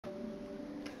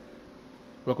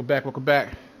Welcome back, welcome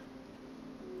back.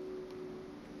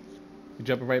 You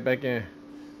jumping right back in.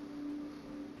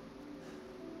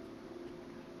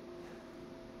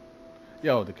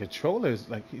 Yo, the controller's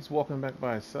like he's walking back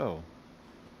by himself.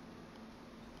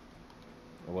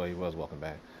 Well, he was walking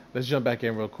back. Let's jump back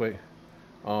in real quick.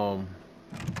 Um,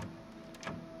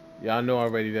 yeah, I know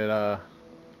already that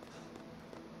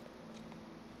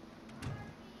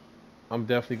I'm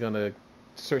definitely gonna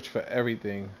search for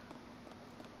everything.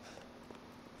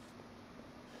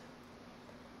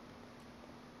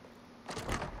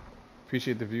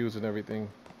 Appreciate the views and everything.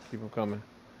 Keep them coming.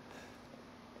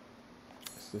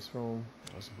 Is this room?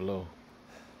 Oh, it's below.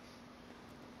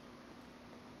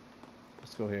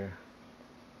 Let's go here.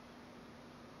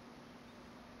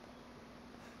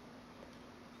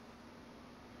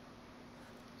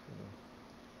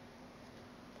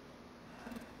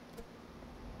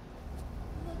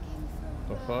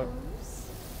 The fuck?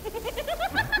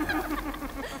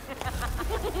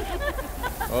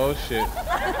 Oh shit.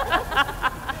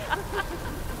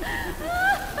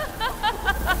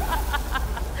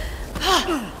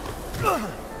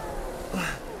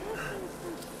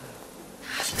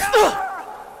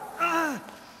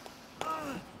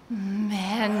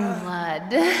 Man blood.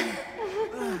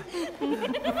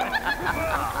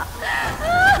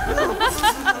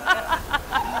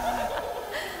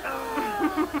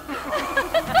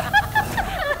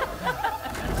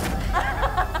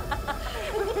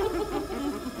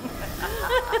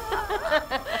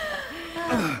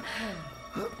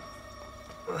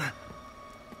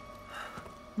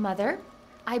 Mother,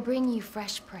 I bring you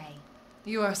fresh prey.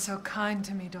 You are so kind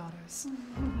to me, daughters.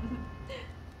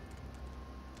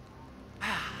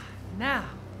 Now,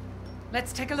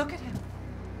 let's take a look at him.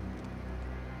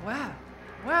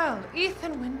 Well,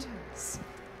 Ethan Winters.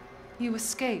 You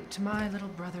escaped my little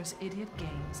brother's idiot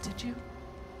games, did you?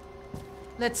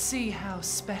 Let's see how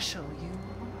special you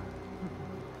are.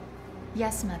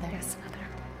 Yes, Mother. Yes, Mother.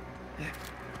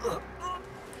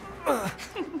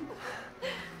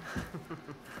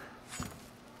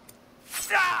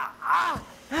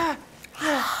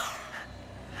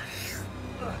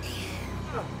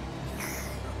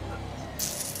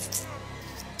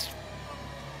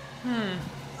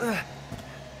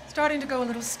 Starting to go a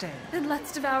little stale. Then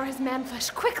let's devour his man-flesh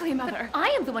quickly, Mother. I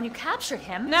am the one who captured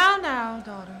him. Now,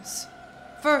 daughters.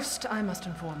 First, I must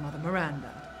inform Mother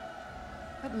Miranda.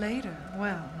 But later,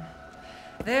 well,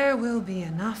 there will be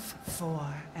enough for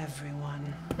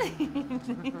everyone.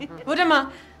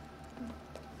 Udama!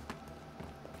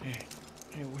 Hey,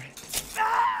 wait.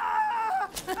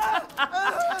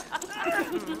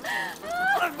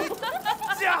 Let me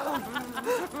down!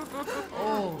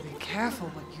 Oh, be careful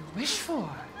what you wish for,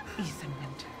 Ethan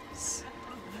Winters.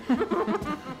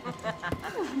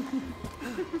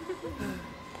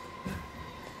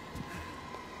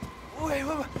 Wait,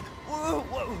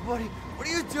 what are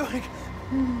you doing?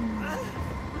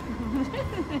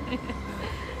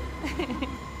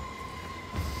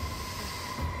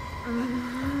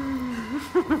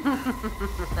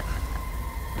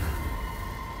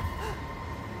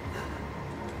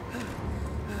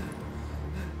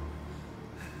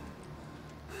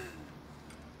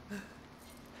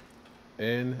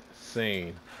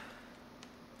 Insane.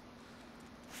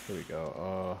 Here we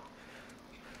go.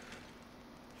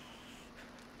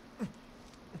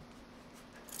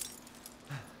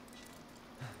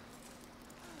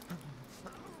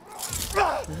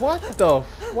 What the?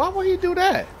 Why would he do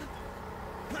that?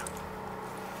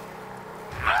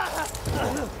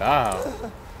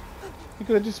 Wow. He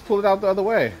could have just pulled it out the other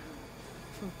way.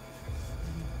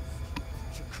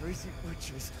 You crazy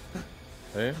witches.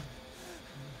 Hey?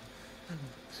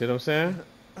 See what I'm saying?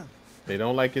 They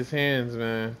don't like his hands,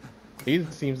 man. He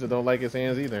seems to don't like his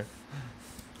hands either.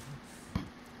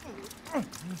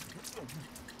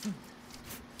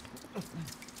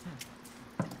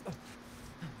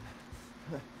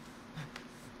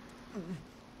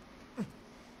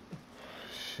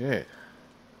 Shit.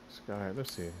 This guy,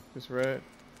 let's see. This red.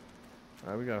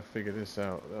 Alright, we gotta figure this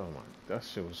out. Oh my, that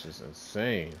shit was just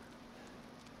insane.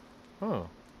 Huh.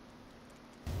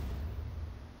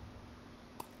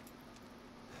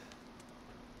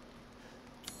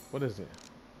 What is it?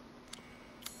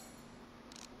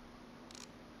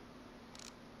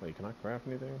 Wait, can I craft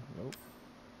anything?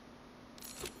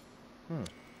 Nope.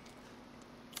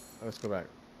 Let's go back.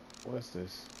 What is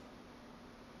this?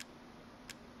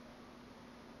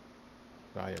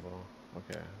 Valuable.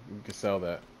 Okay, we can sell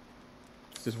that.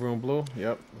 Is this room blue?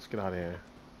 Yep. Let's get out of here.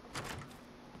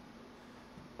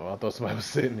 Oh, I thought somebody was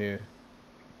sitting here.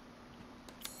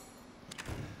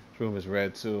 This room is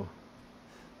red too.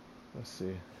 Let's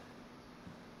see.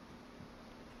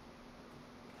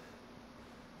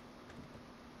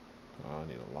 I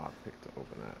need a lockpick to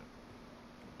open that.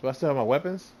 Do I still have my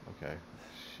weapons? Okay.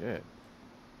 Shit.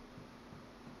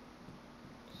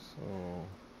 So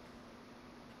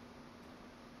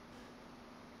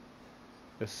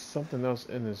there's something else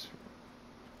in this.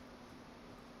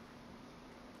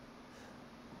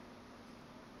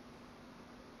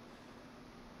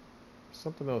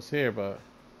 Something else here, but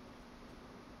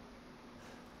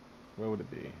where would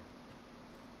it be?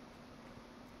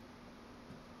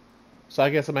 So I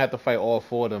guess I'm gonna have to fight all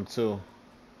four of them too.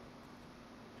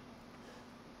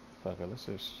 Fuck it, let's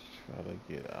just try to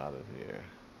get out of here.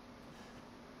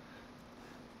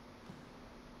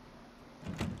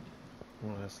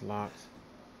 Oh, that's locked.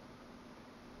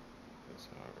 That's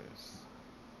harvest.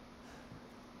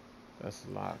 That's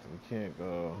locked. We can't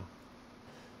go.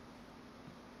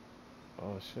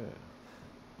 Oh shit.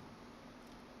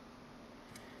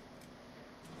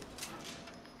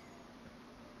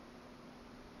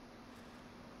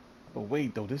 But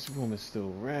wait though, this room is still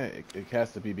red. It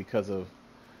has to be because of,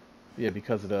 yeah,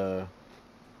 because of the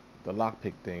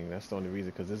lockpick thing. That's the only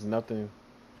reason. Because there's nothing.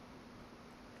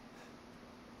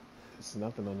 There's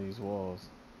nothing on these walls.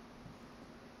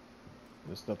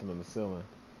 There's nothing on the ceiling.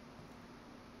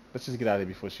 Let's just get out of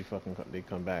here before they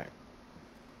come back.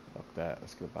 Fuck that.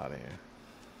 Let's get out of here.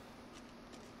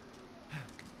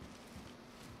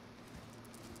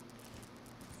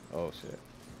 Oh shit.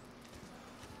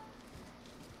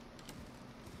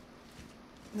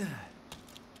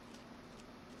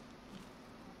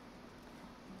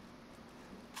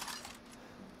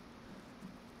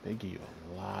 They give you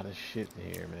a lot of shit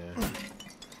in here, man.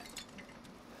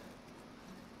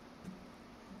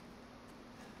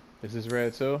 Is this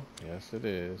red too? Yes, it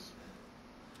is.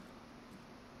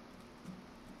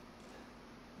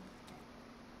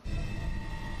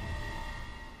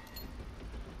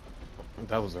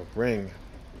 That was a ring.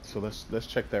 So let's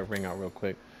check that ring out real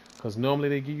quick. Cause normally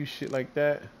they give you shit like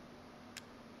that.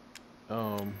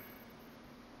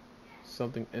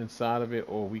 Something inside of it,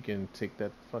 or we can take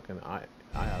that fucking eye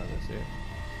out of this here.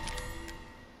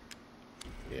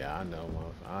 Yeah, I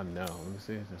know, I know. Let me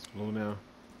see. That's blue now.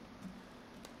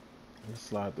 Let's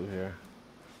slide through here.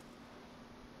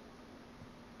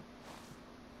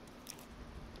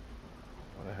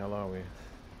 Where the hell are we?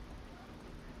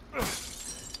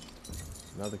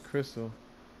 Another crystal.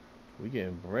 We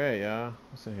getting bread, y'all.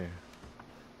 What's in here?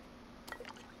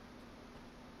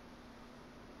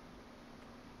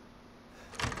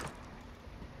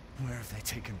 Where have they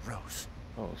taken Rose?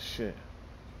 Oh shit.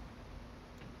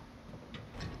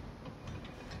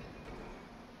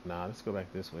 Nah, let's go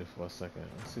back this way for a second.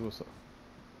 Let's see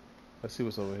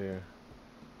what's over here.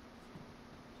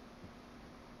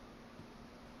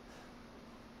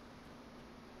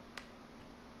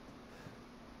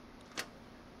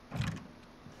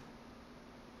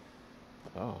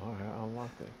 Oh, alright, I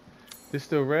unlocked it. This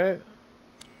still red?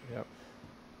 Yep.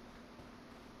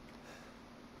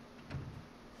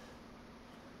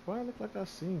 Why it look like I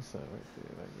seen something right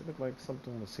there? Like it looked like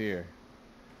something was here.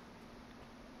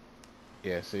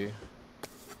 Yeah, see?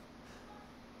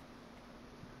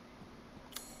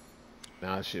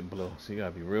 Now that shit blue. So you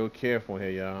gotta be real careful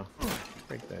here, y'all.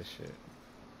 Break that shit.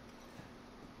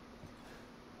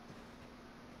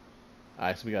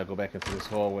 Alright, so we gotta go back into this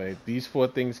hallway. These four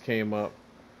things came up.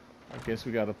 I guess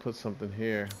we gotta put something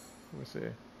here. Let me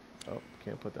see. Oh,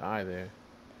 can't put the eye there.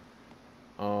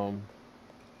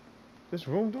 This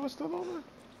room door still open?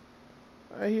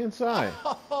 Hey, he inside.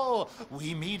 Oh,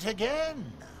 we meet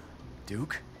again.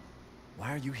 Duke?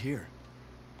 Why are you here?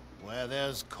 Where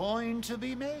there's coin to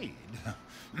be made.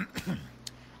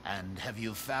 And have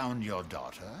you found your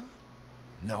daughter?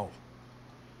 No.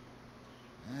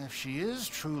 If she is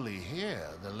truly here,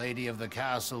 the lady of the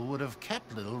castle would have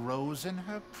kept little Rose in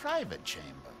her private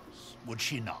chambers, would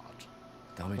she not?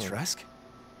 Dimitrescu?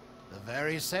 The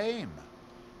very same.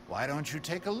 Why don't you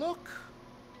take a look?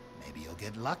 Maybe you'll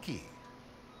get lucky.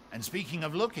 And speaking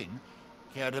of looking,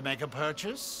 care to make a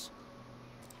purchase?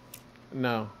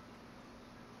 No.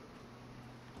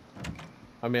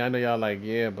 I mean, I know y'all like,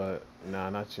 yeah, but nah,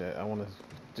 not yet. I want to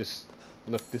just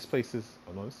look. This place is.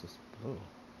 Oh no, this is blue.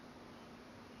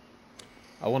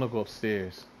 I want to go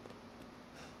upstairs.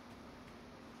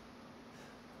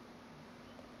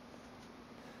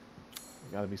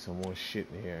 There gotta be some more shit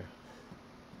in here.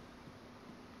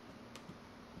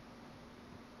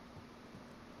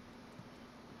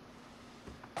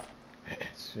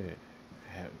 Shit.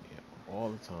 All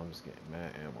the time just getting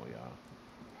mad ammo, y'all.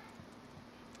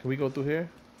 Can we go through here?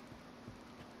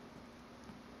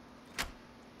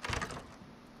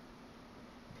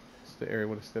 It's the area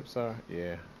where the steps are?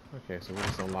 Yeah. Okay, so we're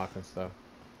just unlocking stuff.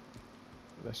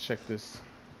 Let's check this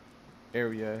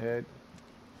area ahead.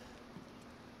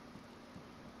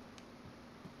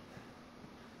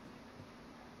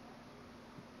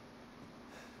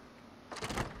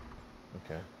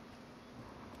 okay.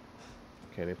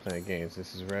 Okay, they playing games.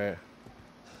 This is red.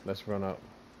 Let's run up.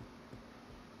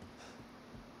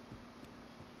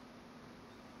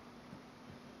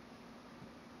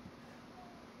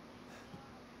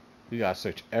 You gotta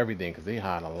search everything because they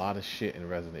hide a lot of shit in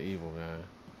Resident Evil, man.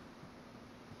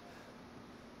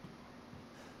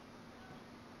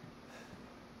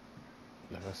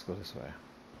 Now let's go this way.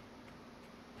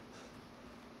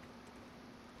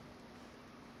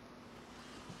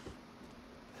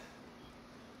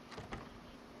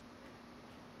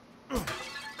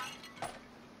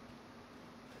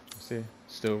 See?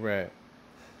 Still red.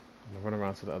 I'm gonna run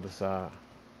around to the other side.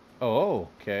 Oh,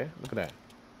 okay. Look at that.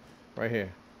 Right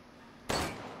here.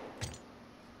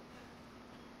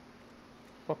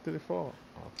 Fuck did it fall?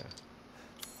 Oh, okay.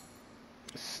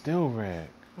 It's still red.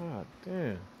 God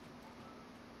damn.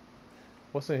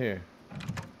 What's in here?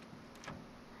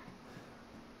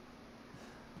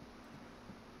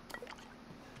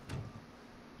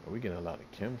 Oh, we getting a lot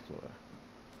of chem fluid.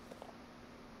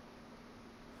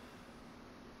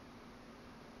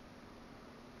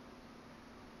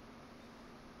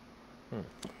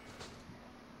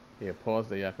 Yeah, pause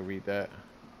there. Y'all can read that.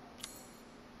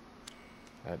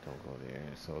 That don't go there.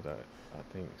 So that I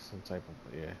think some type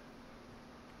of yeah.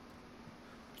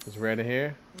 It's red in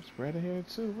here. It's red in here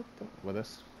too. What the? Well,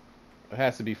 that's it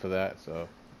has to be for that. So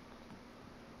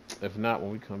if not,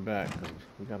 when we come back,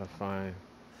 we gotta find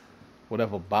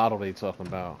whatever bottle they talking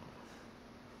about.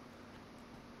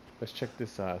 Let's check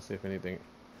this side. See if anything.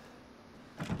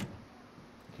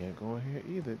 Can't go in here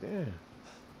either. Damn.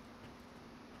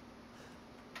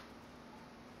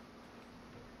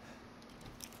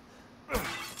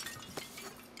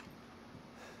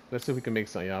 Let's see if we can make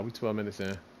something, y'all. We 12 minutes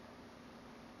in.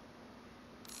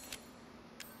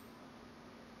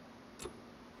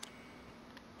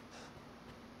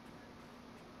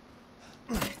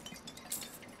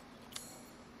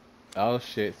 Oh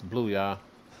shit, it's blue, y'all.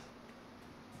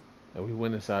 And we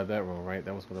went inside that room, right?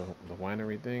 That was the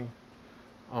winery thing.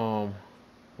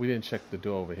 We didn't check the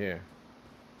door over here.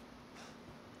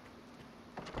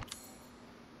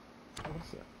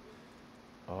 What's that?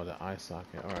 Oh, the eye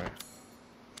socket. All right.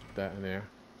 That in there.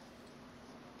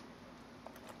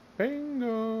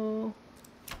 Bingo.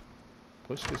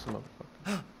 Push this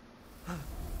motherfucker.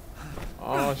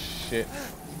 Oh shit.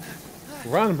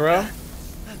 Run, bro.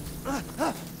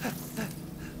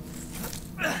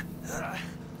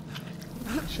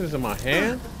 Shit is in my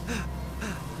hand.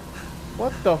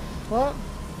 What the fuck?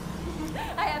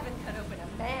 I haven't cut open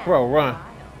a man. Bro, in a run. while.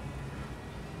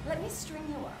 Let me string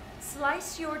you up,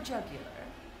 slice your jugular,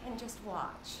 and just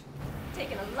watch.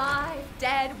 Taken alive,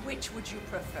 dead, which would you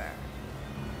prefer?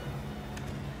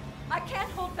 I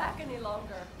can't hold back any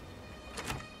longer.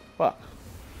 Fuck.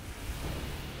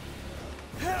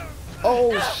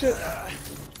 Oh shit.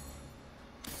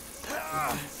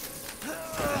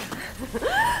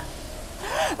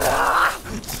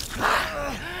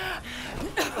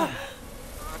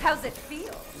 How's it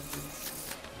feel?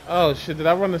 Oh shit, did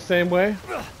I run the same way?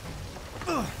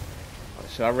 Oh,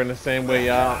 shit, I ran the same way,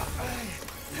 y'all.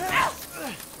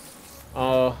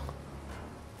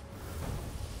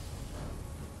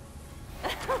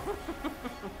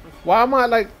 Why am I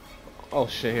like... Oh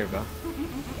shit, here we go.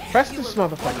 Press this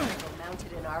motherfucker.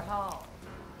 Mounted in our hall.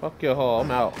 Fuck your hole, I'm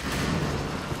out.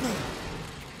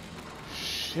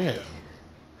 Shit.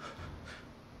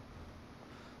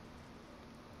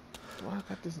 Why I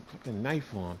got this fucking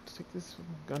knife on? Take this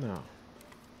gun out.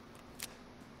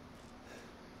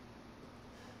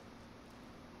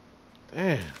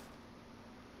 Damn.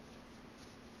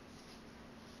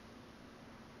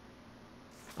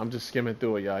 I'm just skimming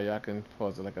through it, y'all. Y'all can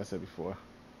pause it like I said before.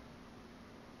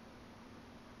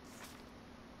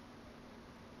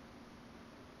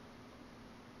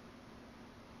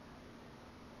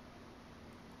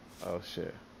 Oh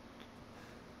shit.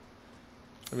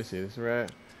 Let me see, this is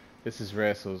red. This is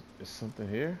red, so is something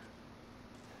here?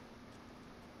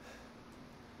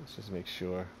 Let's just make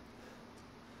sure.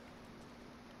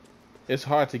 It's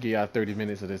hard to get out 30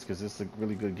 minutes of this because it's a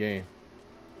really good game.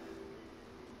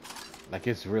 Like,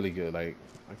 it's really good. Like,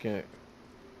 I can't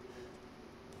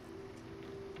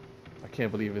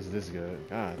believe it's this good.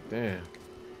 God damn.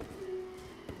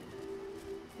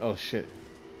 Oh shit.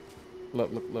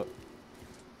 Look, look, look.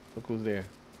 Look who's there.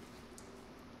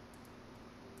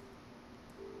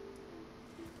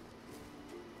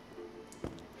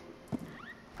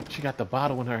 She got the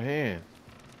bottle in her hand.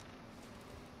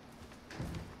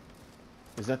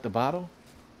 Is that the bottle?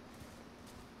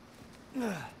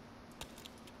 What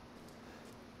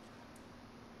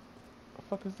the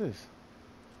fuck is this?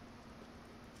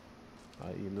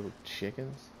 I eat little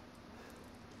chickens.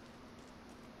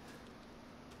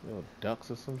 Little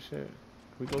ducks or some shit.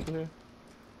 Can we go through here?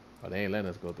 Oh, they ain't letting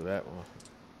us go through that one.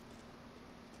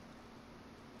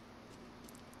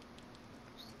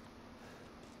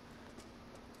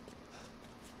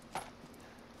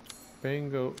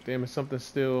 Bingo. Damn, it's something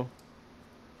still.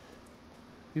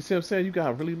 You see what I'm saying? You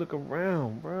gotta really look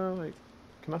around, bro. Like,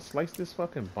 can I slice this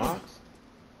fucking box?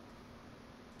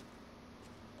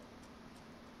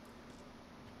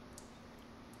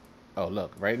 Oh,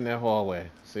 look, right in that hallway.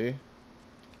 See?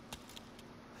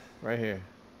 Right here.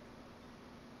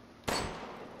 Let me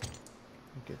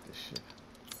get this shit.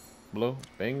 Blue.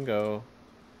 Bingo.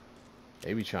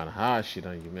 They be trying to hide shit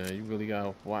on you, man. You really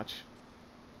gotta watch.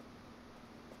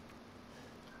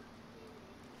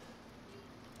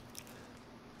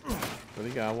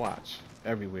 Really gotta watch.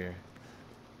 Everywhere.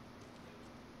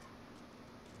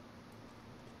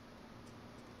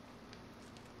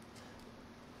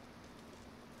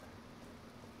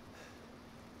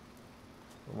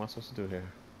 What am I supposed to do here?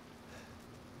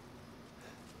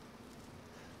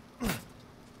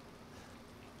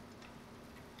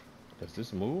 Does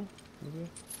this move?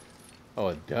 Oh,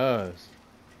 it does.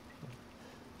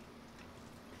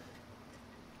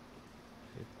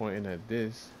 You're pointing at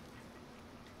this.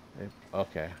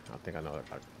 Okay, I think I know it.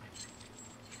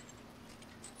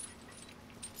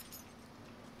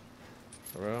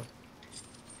 For real?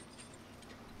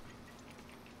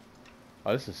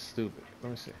 Oh, this is stupid. Let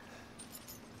me see.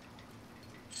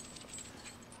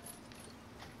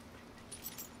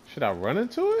 Should I run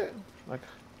into it? Like,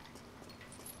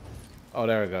 oh,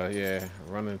 there we go. Yeah,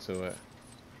 run into it.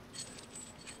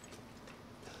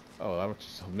 Oh, I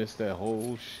just missed that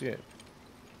whole shit.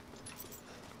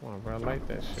 Come on, bro. I like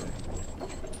that shit.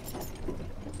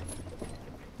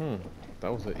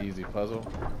 That was an easy puzzle.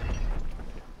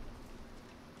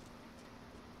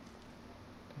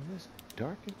 Damn, it's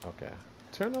dark. Okay.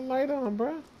 Turn the light on,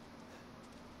 bro.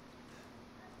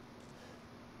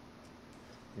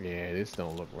 Yeah, this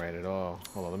don't look right at all.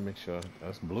 Hold on, let me make sure.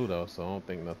 That's blue though, so I don't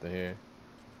think nothing here.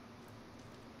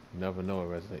 You never know a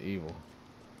Resident Evil.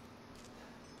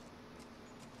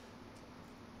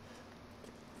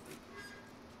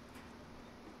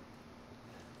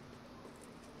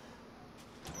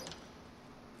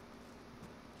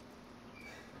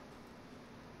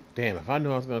 Damn, if I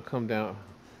knew I was gonna come down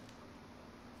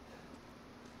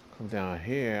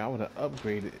here, I would have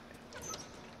upgraded.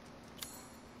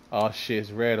 Oh shit,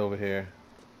 it's red over here.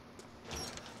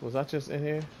 Was I just in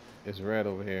here? It's red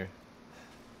over here.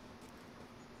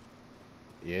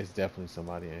 Yeah, it's definitely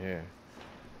somebody in here.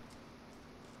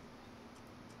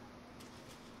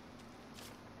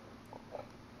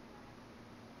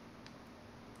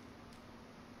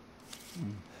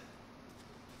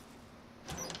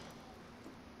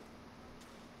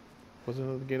 Was there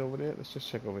another gate over there? Let's just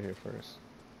check over here first.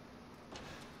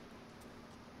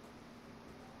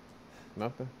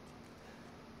 Nothing?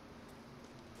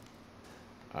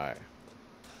 Alright.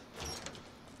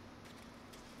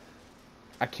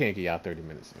 I can't get out 30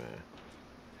 minutes, man.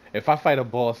 If I fight a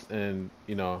boss and,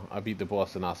 you know, I beat the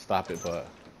boss and I'll stop it, but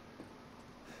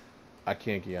I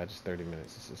can't get out just 30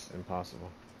 minutes. It's just impossible.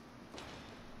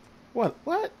 What?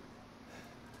 What?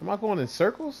 Am I going in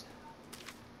circles?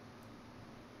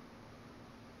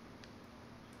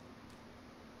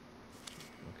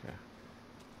 Okay.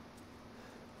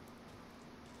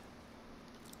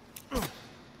 Let's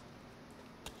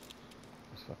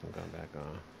fucking gun back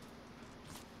on.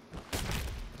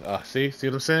 See what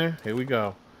I'm saying? Here we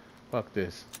go. Fuck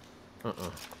this.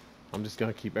 I'm just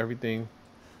gonna keep everything.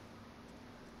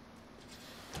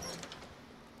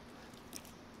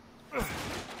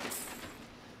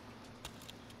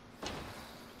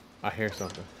 I hear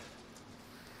something.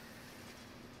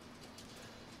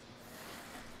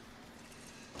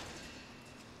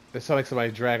 It sounds like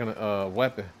somebody dragging a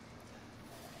weapon.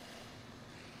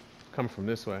 Coming from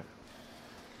this way.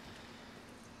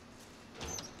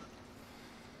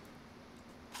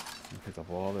 Pick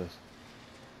up all this.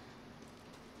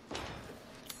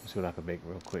 Let's see what I can make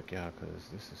real quick, y'all, because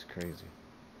this is crazy.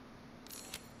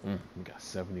 We got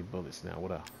 70 bullets now.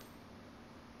 What up?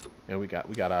 And we got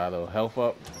our little health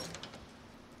up.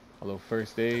 A little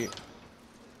first aid.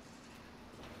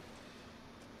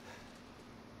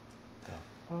 The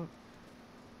fuck?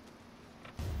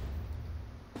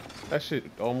 That shit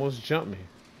almost jumped me.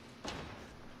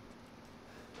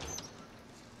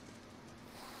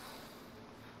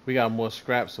 We got more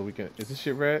scraps so we can. Is this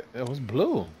shit red? It was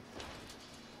blue.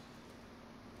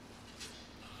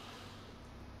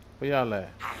 Where y'all at?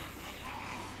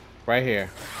 Right here.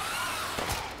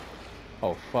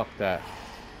 Oh, fuck that.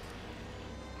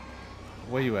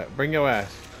 Where you at? Bring your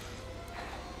ass.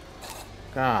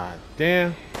 God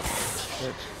damn.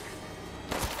 bitch.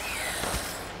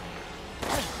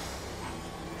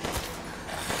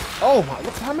 Oh my!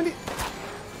 Look how many.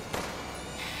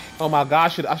 Oh my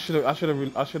God! I should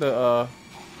have.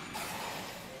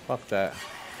 Fuck that.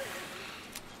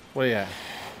 Where you at?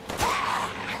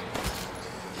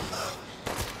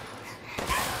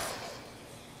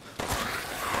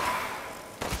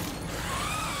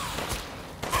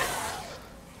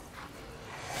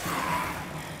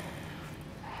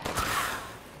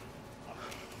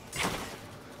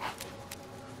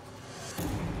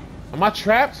 Am I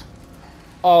trapped?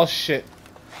 Oh shit.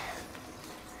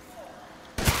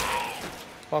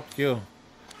 Fuck you.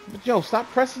 But yo, stop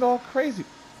pressing all crazy.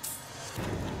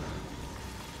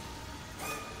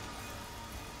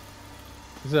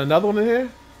 Is there another one in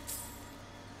here?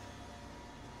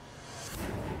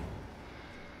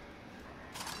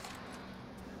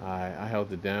 Alright, I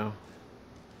held it down.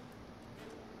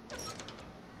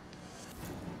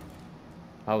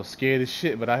 I was scared as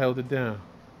shit, but I held it down.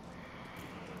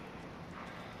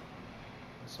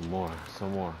 Some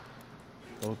more.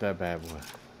 Load that bad boy.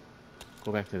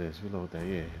 Go back to this. Reload that.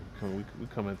 Yeah, we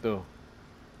coming through.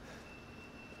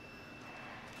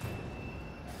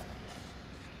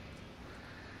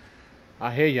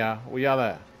 I hear y'all. Where y'all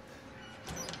at?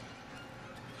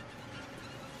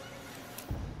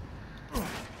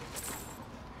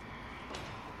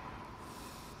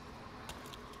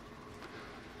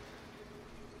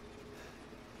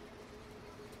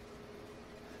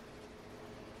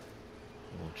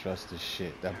 Trust this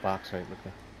shit. That box right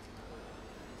looking.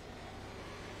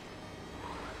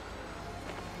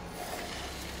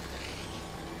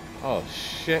 Oh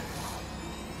shit.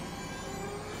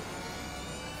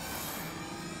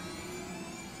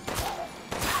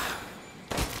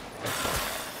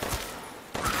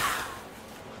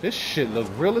 This shit look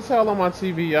real as hell on my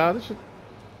TV, y'all. This shit.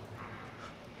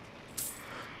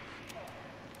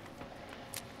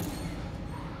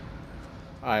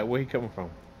 Alright, where he coming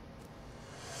from?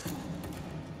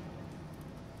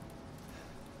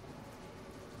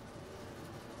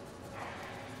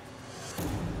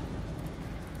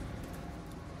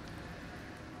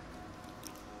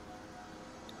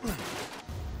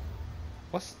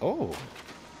 What's... Oh.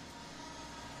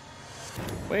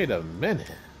 Wait a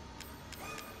minute.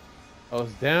 Oh,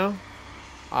 it's down?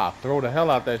 Ah, throw the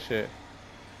hell out that shit.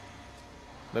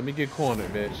 Let me get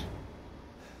cornered, bitch.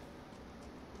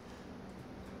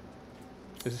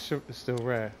 It's still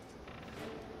red.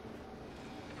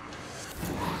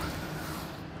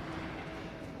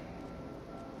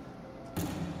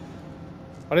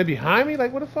 Are they behind me?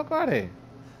 Like, what the fuck are they?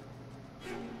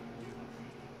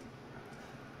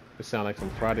 It sound like some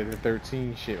Friday the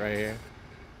 13th shit right here.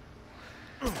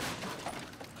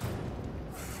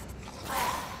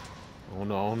 Oh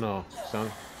no, oh no.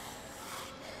 Son.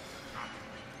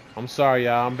 I'm sorry,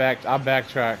 y'all. I'm back. I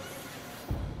backtrack.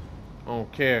 I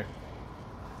don't care.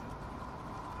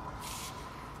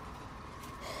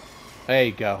 There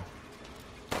you go.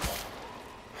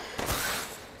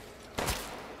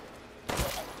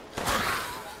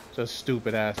 Just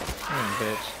stupid ass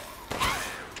bitch.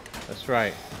 That's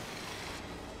right.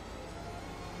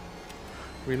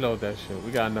 Reload that shit.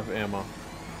 We got enough ammo.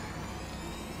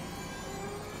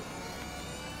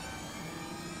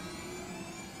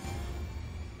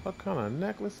 What kind of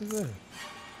necklace is this?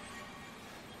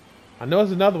 I know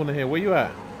there's another one in here. Where you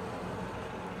at?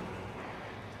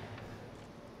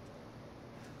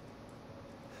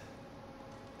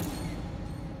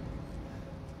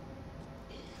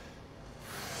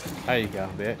 There you go,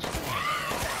 bitch.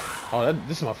 Oh,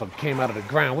 this motherfucker came out of the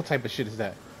ground. What type of shit is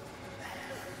that?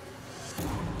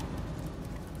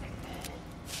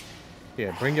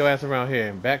 Yeah, bring your ass around here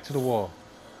and back to the wall.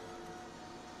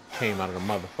 Came out of the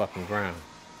motherfucking ground.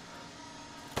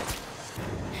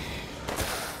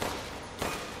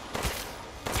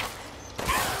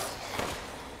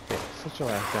 Yeah, sit your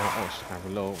ass down. Oh shit, I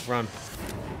reload. Run.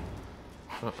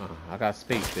 I got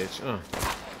space, bitch.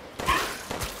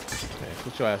 Yeah,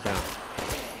 sit your ass down.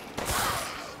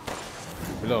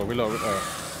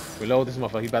 Reload this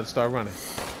motherfucker. He about to start running.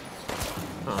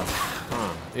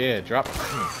 Yeah, drop.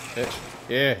 Bitch.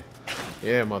 Yeah.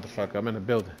 Yeah, motherfucker. I'm in the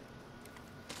building.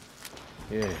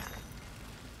 Yeah.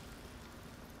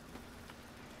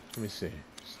 Let me see.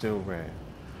 Still red.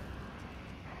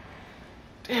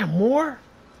 Damn, more? What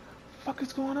the fuck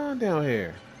is going on down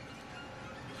here?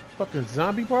 Fucking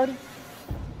zombie party?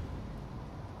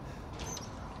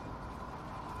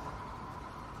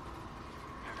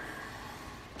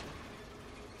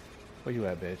 Where you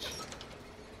at, bitch?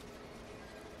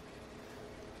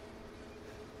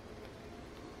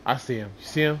 I see him. You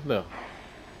see him? Look.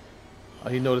 Oh,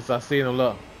 he noticed I see him.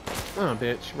 Look.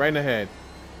 Bitch. Right in the head.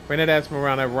 Bring that ass from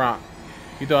around that rock.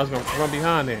 You thought I was gonna run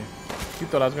behind there. You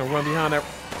thought I was gonna run behind that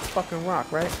fucking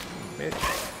rock, right? Bitch.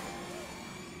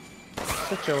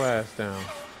 Sit your ass down.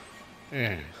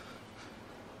 Yeah.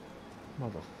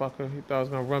 Motherfucker. He thought I was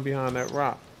gonna run behind that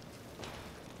rock.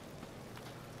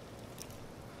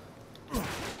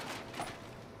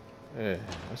 Yeah,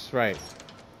 that's right.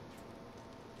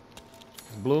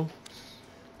 It's blue.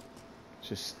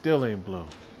 Just still ain't blue.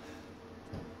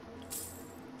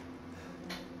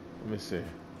 Let me see.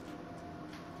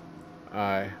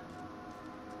 Alright.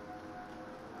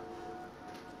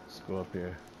 Let's go up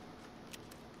here.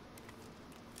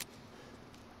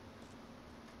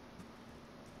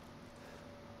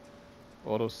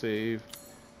 Autosave.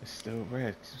 It's still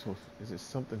red. So is it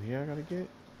something here I gotta get?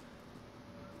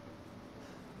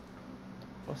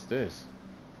 What's this?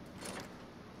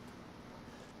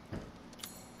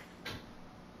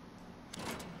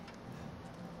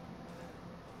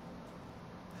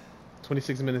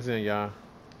 "26 minutes in, y'all."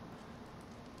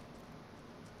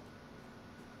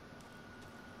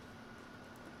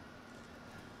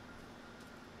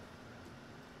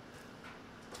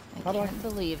 I can't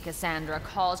believe Cassandra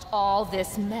caused all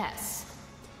this mess.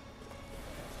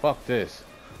 Fuck this.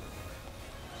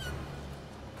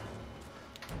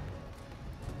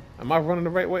 Am I running the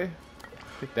right way?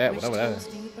 Take that, whatever that is.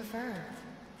 Which tools do you prefer?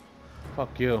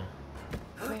 Fuck you.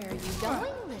 Where are you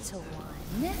going, little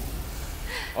one?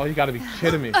 Oh, you gotta be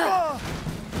kidding me. Your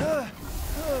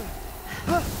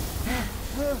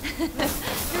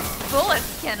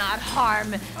bullets cannot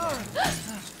harm.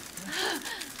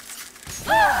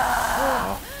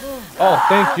 Oh,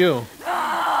 thank you.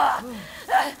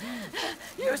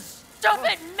 You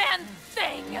stupid man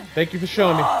thing! Thank you for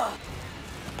showing me.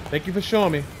 Thank you for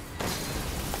showing me.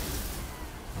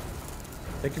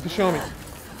 Thank you for showing me.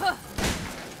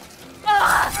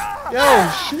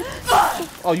 Yo, shit.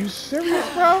 Oh, you serious,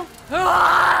 bro? What?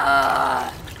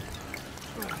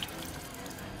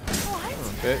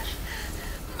 Oh, bitch.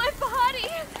 My body!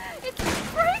 It's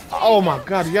breaking! Oh my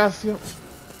god, y'all see him?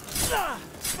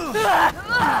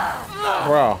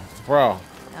 Bro.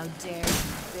 How dare you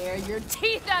bare your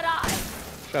teeth at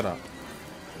us! Shut up.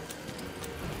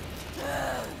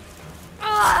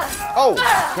 Oh,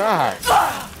 God.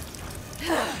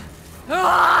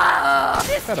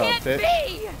 This Shut up, can't bitch.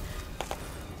 be!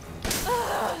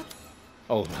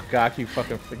 Oh my god, I keep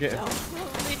fucking forgetting.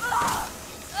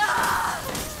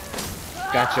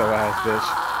 Got your ass, bitch.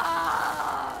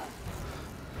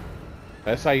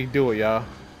 That's how you do it, y'all.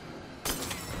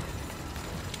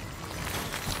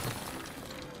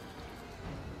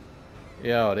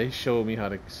 Yo, they showed me how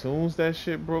to, as soon as that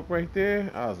shit broke right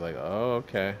there, I was like, oh,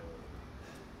 okay.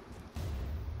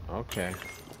 Okay.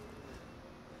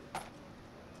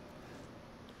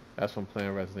 That's from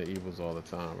playing Resident Evils all the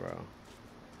time, bro.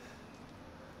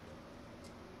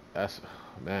 That's,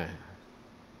 man.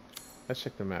 Let's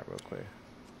check the map real quick.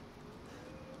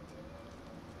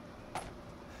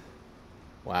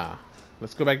 Wow.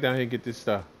 Let's go back down here and get this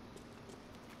stuff.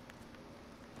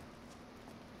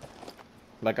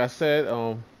 Like I said,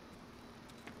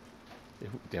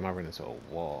 damn, I ran into a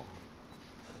wall.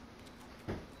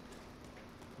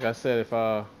 Like I said, if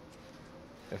I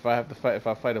have to fight, if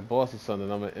I fight a boss or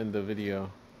something, I'm gonna end the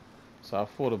video. So I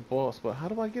fought a boss, but how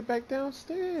do I get back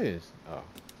downstairs? Oh,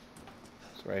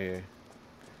 it's right here.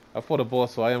 I fought a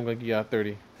boss, so I am gonna give y'all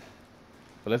 30.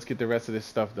 But let's get the rest of this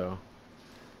stuff though.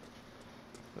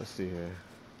 Let's see here.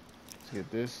 Let's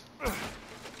get this.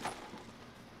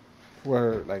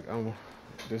 Word, like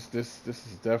this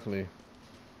is definitely,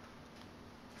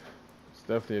 it's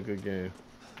definitely a good game.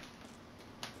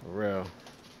 For real.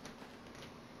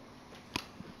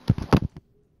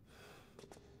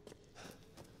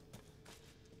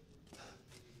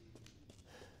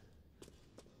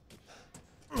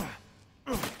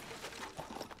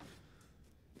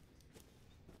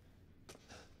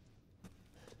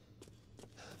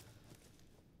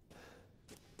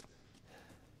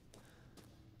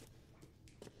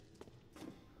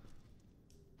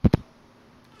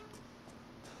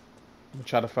 I'm gonna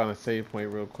try to find a save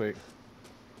point real quick.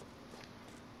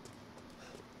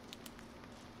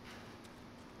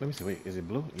 Let me see. Wait, is it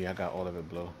blue? Yeah, I got all of it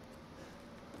blue.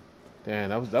 Damn,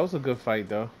 that was a good fight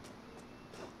though.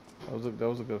 That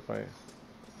was a good fight.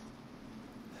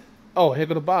 Oh, here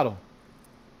go the bottle.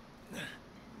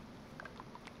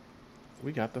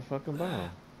 We got the fucking bottle.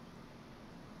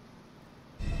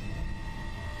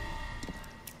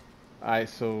 Alright,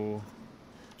 so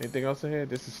anything else in here?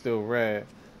 This is still red.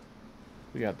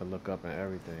 We got to look up and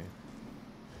everything.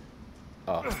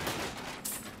 Oh.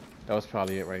 That was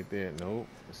probably it right there. Nope.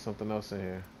 There's something else in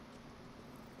here.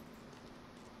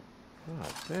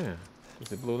 Oh, damn.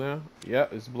 Is it blue now?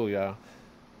 Yep, it's blue, y'all.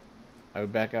 Are we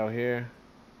back out here?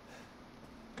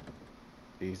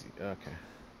 Easy. Okay.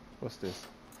 What's this?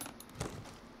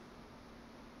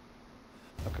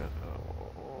 Okay.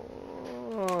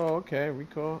 Oh, okay.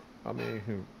 Recoil. I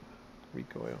mean,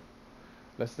 recoil.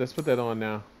 Let's put that on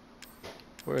now.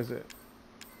 Where is it?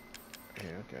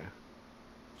 Here. Okay.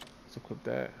 Let's equip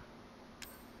that.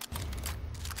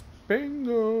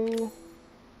 Bingo.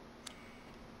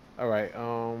 All right.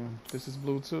 This is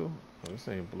blue too. Oh, this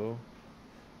ain't blue.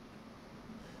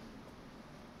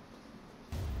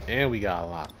 And we got a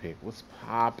lockpick. What's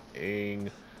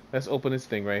popping? Let's open this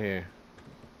thing right here.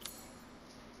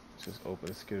 Let's just open.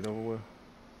 Let's get it over with.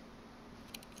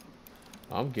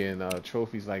 I'm getting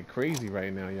trophies like crazy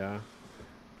right now, y'all.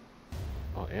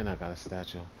 Oh, and I got a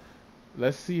statue.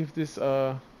 Let's see if this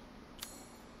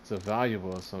it's a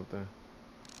valuable or something.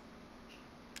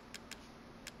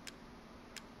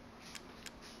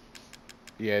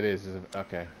 Yeah, it is.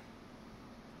 Okay.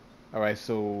 All right,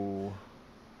 so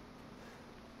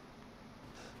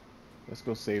let's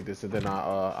go save this, and then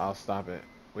I'll stop it.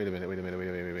 Wait a minute.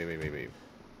 Wait.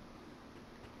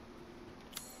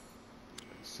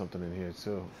 Something in here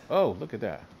too. Oh, look at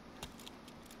that.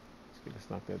 Let's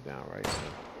knock that down right now.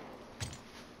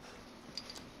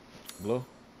 Blue.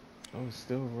 Oh, it's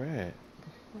still red.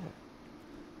 What?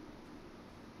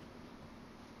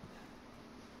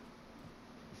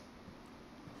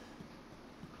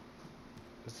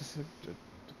 Is this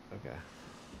okay?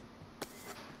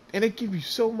 And they give you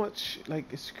so much,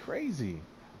 like, it's crazy.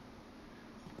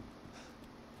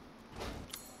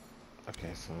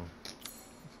 Okay, so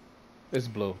it's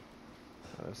blue.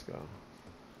 Let's go.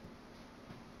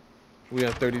 We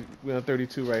on 30. We on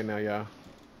 32 right now, y'all.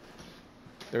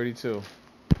 32.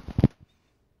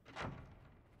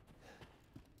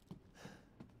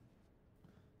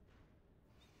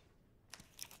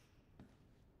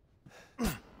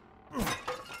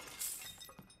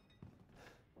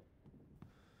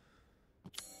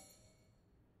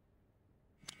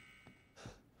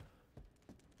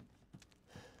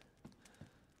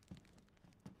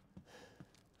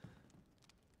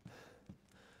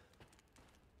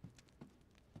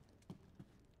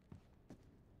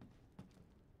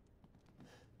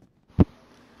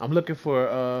 I'm looking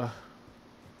for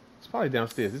it's probably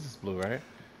downstairs. This is blue, right?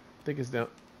 I think it's down.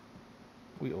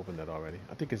 We opened that already.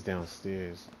 I think it's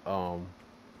downstairs.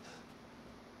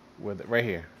 Right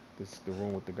here. This is the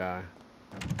room with the guy.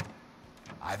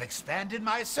 I've expanded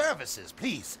my services.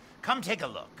 Please, come take a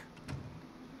look.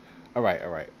 All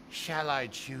right. Shall I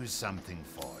choose something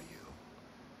for you?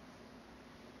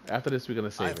 After this, we're gonna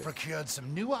save I've it. procured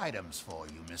some new items for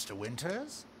you, Mr.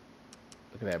 Winters.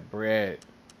 Look at that bread.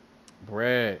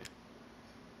 Bread.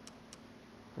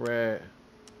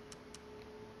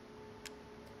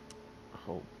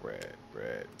 Oh, bread.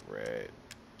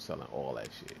 Selling all that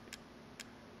shit.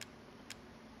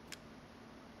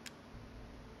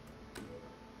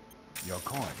 Your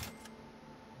coin.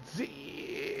 Damn.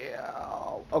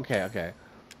 Okay.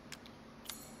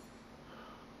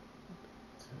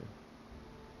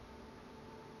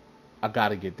 I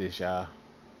gotta get this, y'all.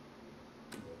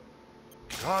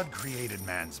 God created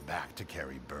man's back to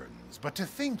carry burdens, but to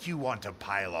think you want to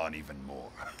pile on even more.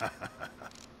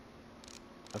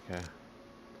 Okay.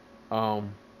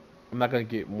 I'm not gonna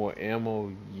get more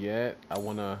ammo yet. I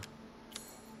wanna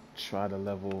try to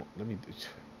level. Let me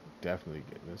definitely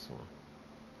get this one.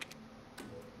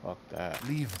 Fuck that.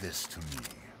 Leave this to me.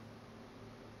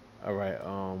 All right.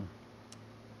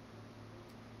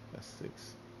 That's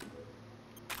 6.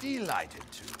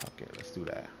 Delighted to. Okay, let's do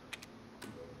that.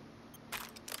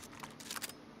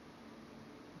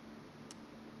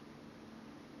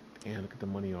 And look at the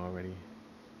money already.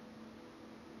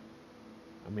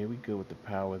 I mean, we good with the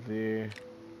power there.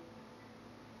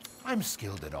 I'm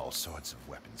skilled at all sorts of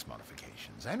weapons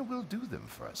modifications, and will do them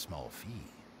for a small fee.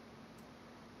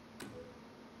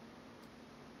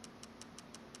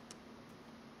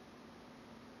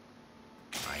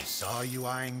 I saw you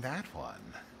eyeing that one.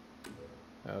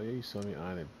 Hell yeah, you saw me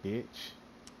on it, bitch.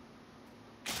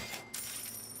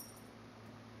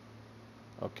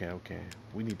 Okay.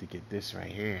 We need to get this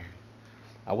right here.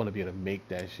 I want to be able to make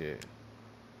that shit.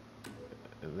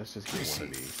 And let's just get one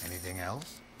of these. Anything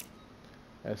else?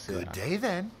 That's it. Good day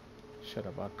then. Shut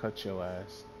up, I'll cut your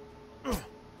ass.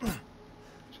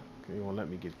 You won't let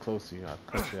me get close to you, I'll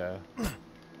cut your ass.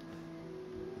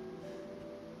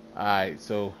 Alright,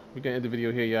 so we're gonna end the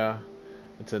video here, y'all.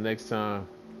 Until next time.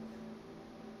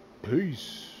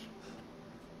 Peace.